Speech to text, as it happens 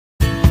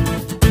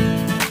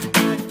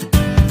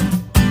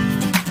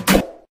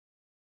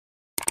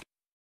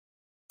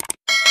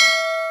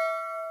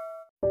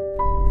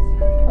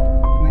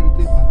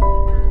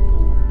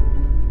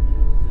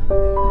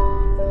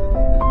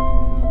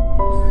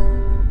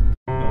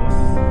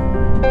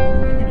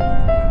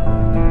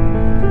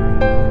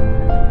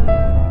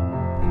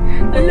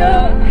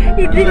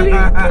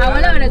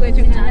Wala na nag-wait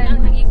yung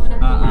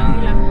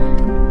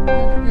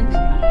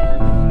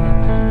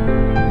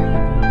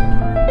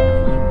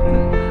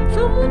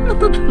Sama na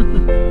to.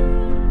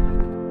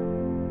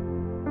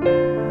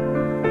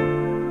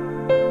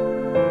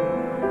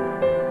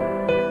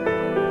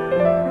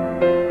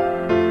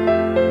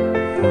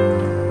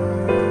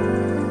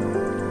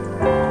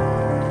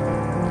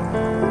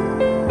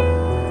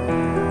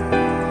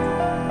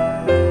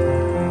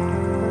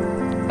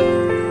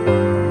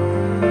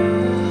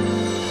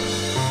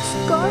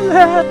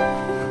 Scarlett!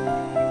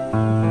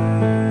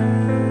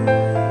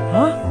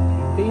 Ha?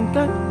 Tingin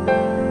ka?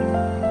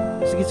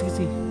 Sige.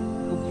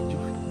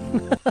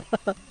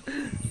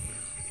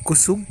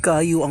 Kusog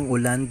kayo ang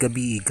ulan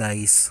gabi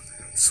guys.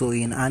 So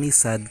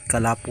inanisad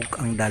kalapok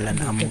ang dalan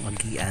among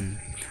agian.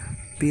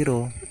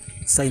 Pero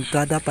sa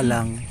entrada pa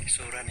lang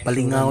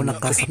palingaw na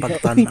ka sa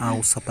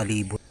pagtanaw sa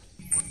palibot.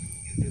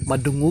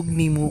 Madungog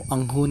nimo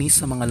ang huni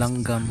sa mga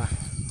langgam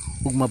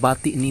ug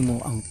mabati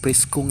nimo ang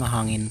presko nga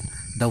hangin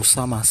daw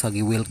sama sa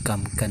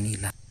gi-welcome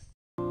kanila.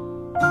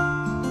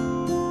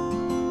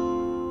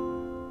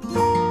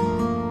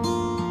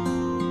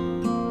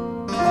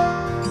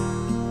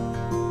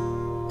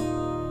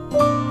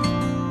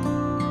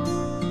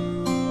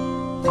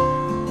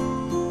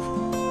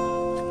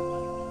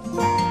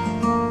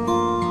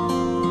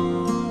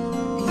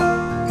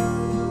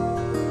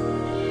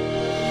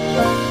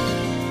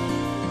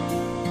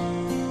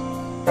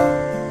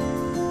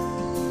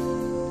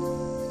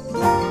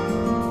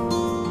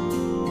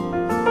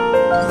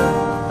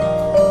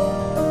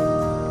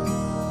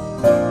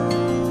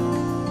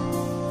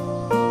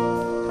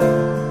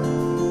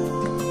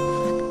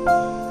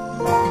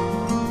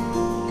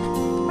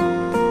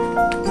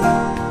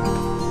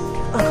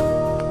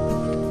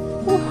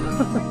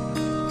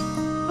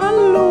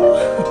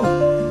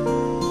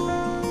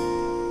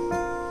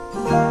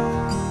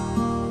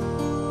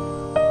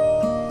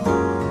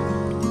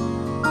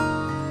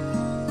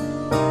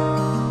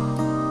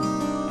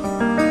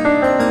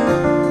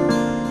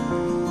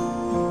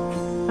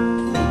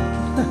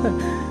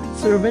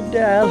 Sir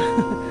Medal.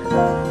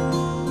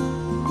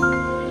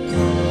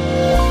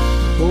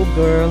 Oh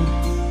girl.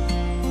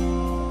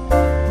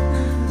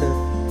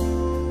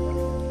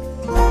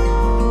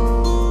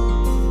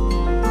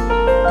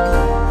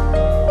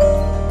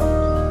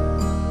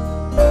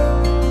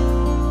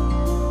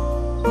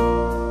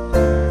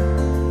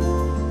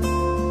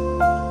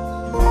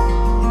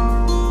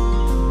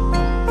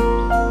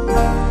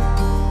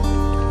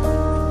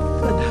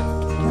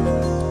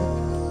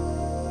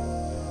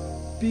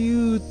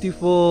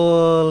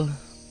 Beautiful.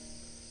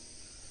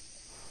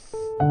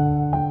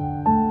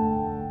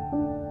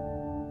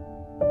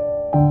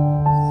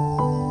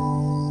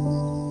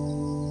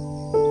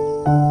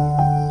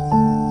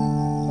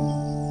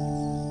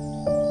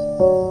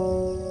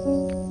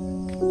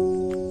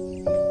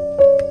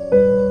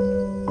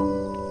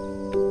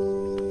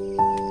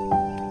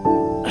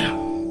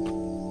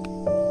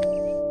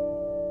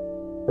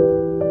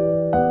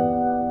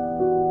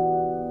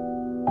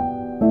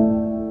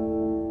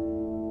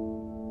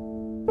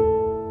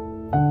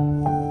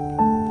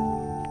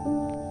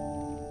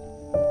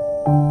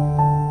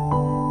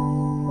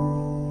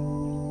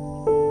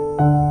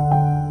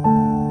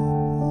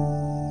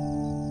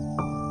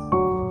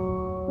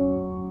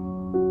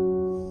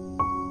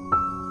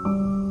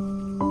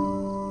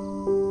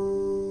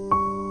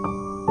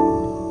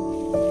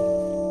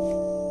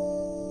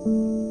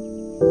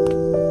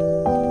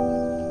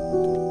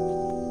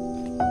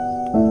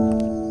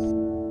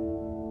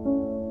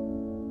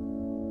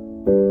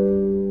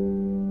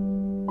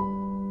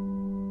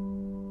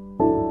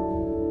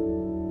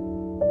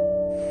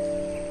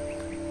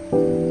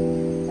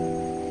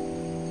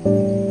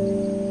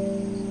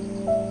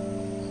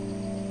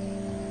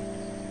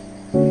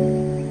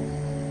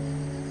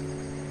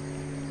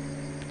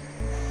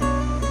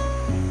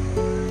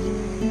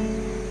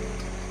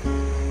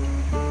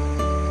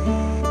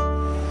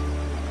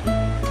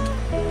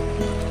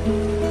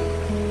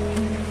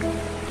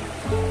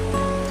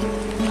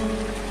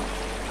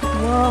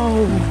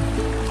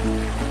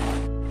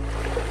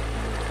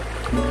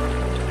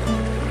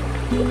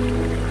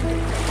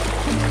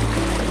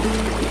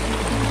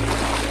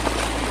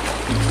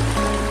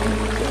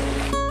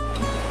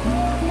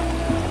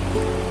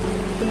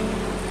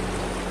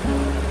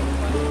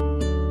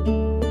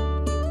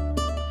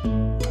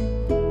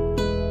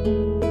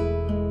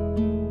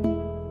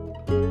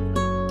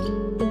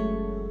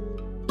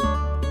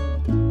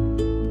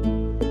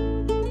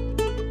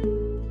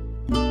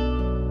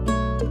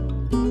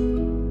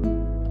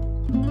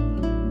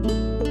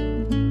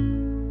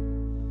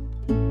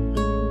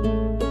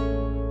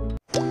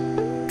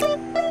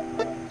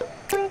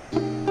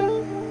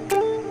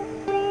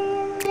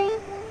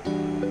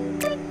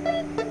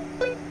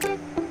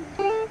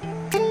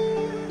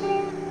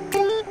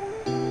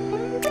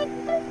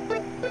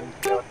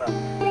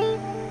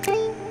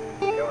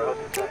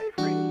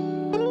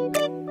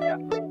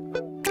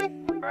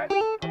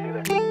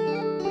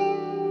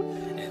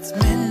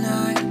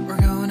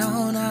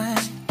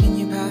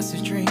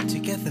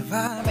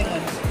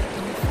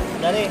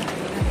 Dari.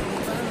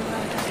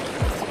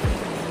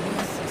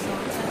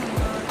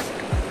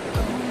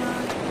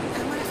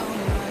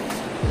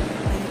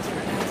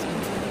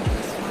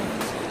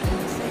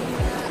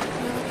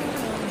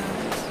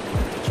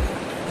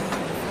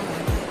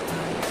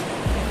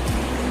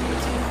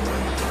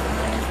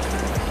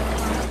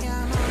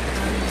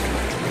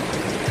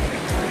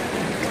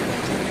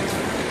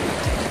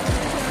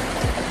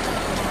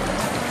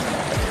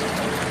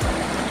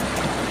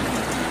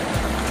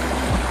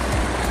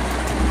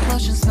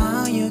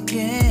 Smile you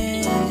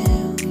give,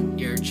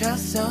 you're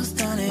just so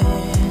stunning.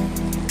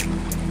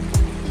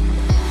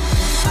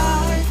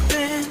 I've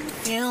been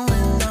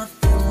feeling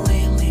nothing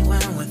lately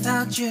when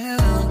without you.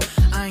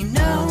 I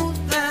know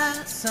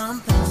that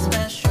something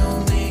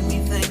special made me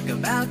think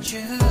about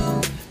you,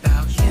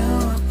 about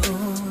you,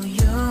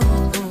 you,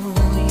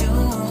 you,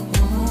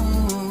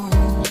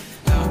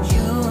 about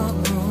you,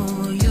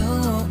 you,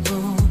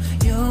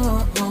 you.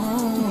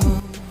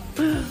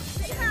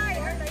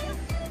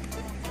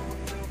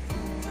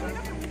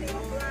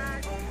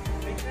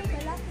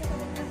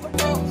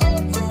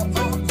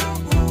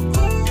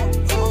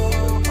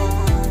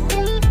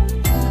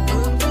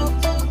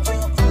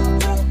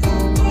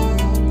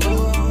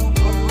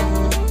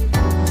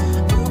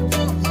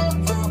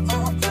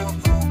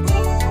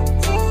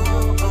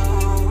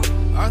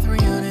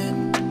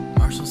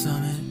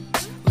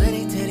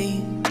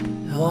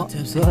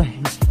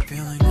 Feeling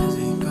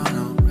dizzy,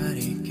 gone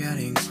already,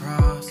 getting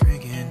cross,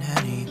 drinking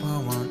Henny, pour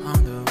one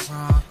on the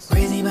rocks.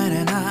 Crazy but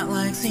not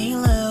like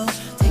CeeLo.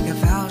 Take a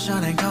foul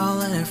shot and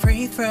call it a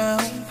free throw.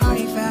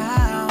 Party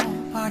foul,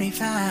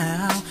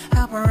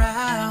 help her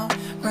out,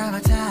 grab a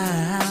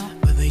towel.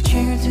 But they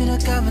cheered to the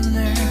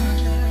governor,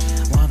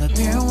 while the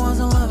beer was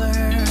a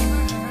lover.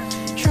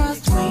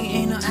 Trust we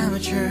ain't no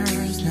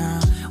amateurs,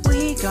 nah,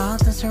 we got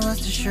this,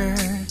 rest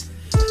assured.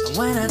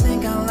 When I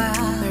think out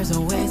loud, there's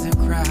always a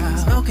crowd,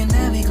 smoking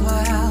heavy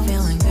cloud,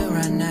 feeling good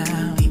right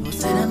now. People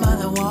sitting by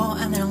the wall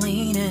and they're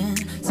leaning,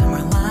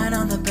 somewhere lying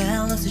on the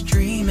bed, lucid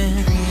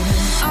dreaming.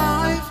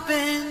 I've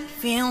been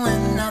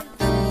feeling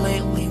nothing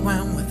lately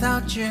when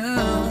without you.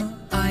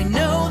 I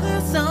know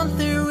that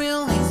something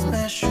really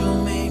special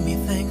made me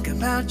think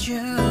about you,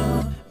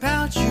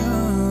 about you,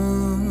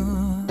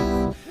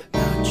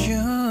 about you.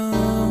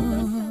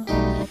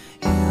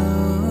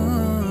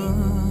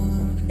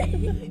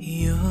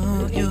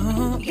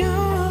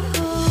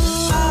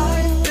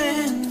 I've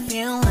been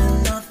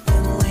feeling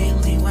nothing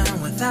lately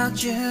when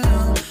without you.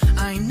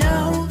 I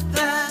know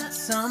that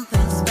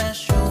something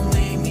special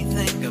made me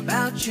think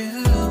about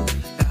you,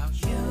 about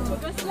you.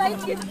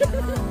 About you,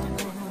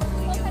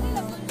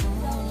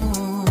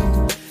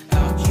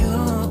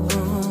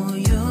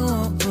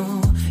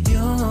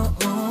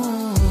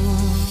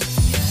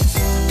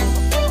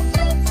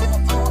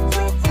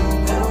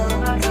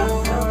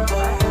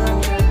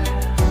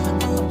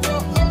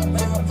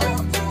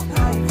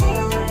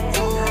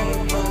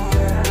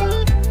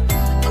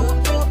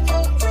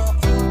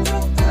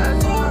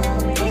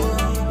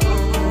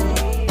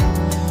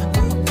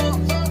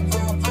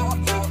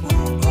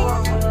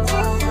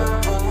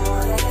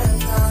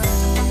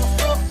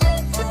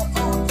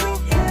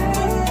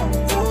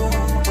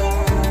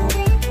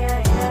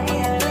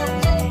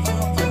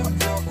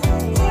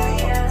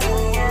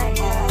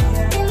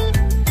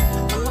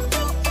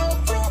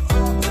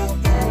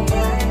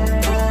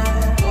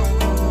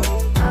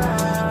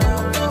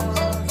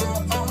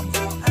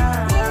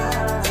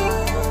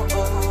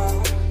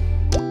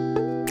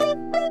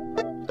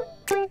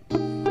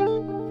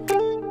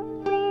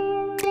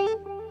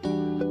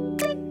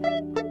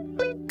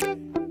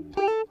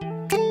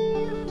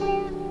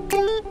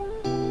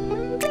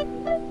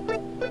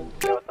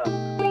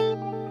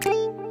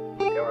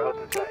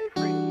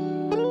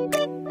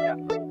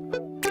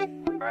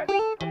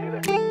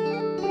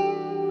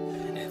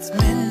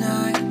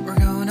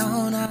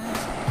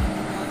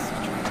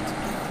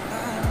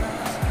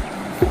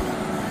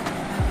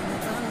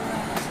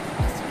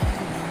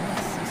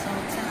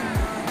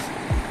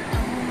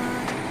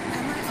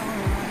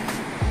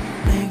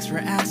 for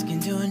asking,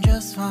 doing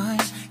just fine.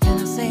 Can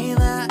I say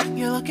that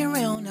you're looking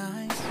real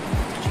nice?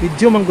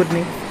 Video man good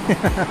ni.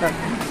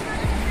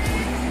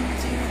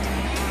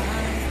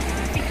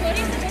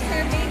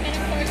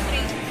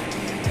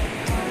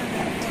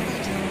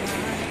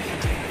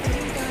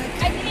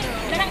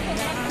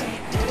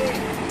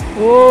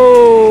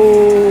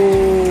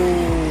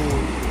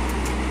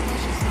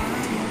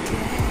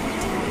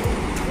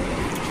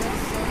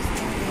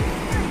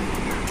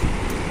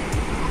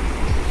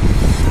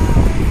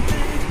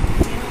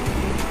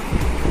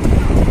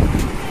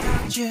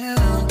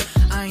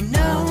 I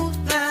know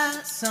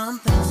that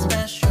something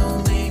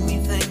special made me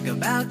think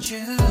about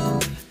you,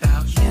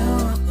 about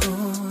you,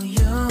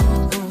 you,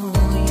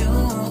 you,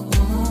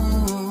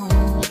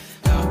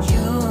 about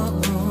you,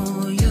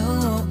 you,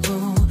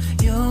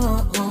 you.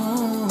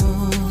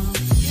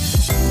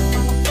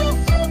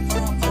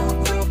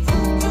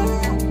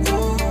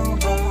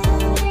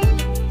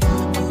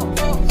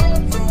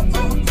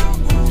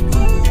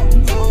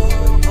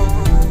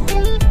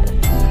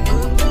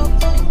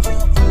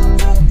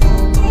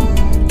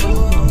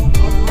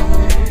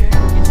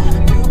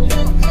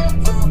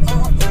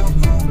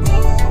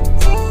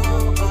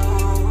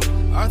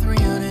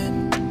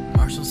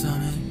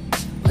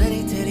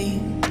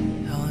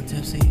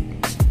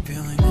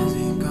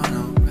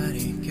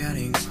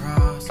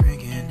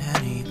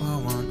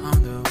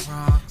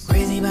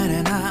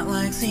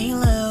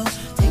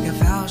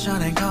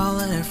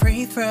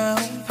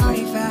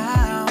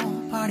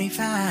 Party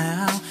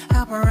foul,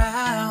 help her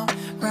out,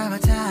 grab a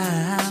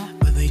towel.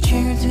 But they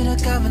cheered to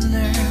the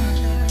governor,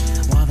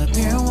 while the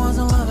beer was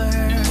a lover.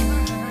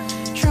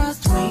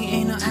 Trust me,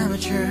 ain't no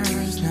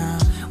amateurs now.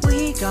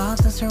 We got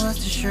this, so rest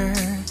assured.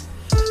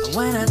 But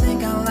when I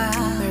think out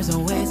loud, there's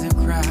always a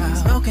crowd.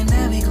 Smoking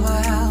heavy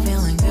cloud,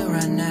 feeling good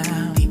right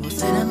now. People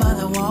sitting by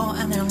the wall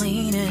and they're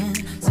leaning.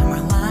 Some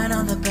are lying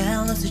on the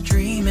bed, lucid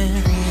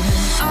dreaming.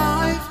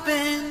 I've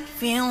been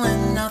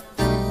feeling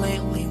nothing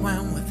lately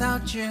when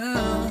without you.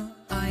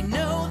 I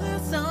know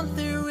that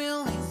something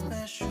really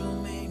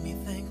special made me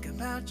think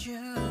about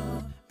you,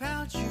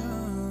 about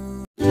you.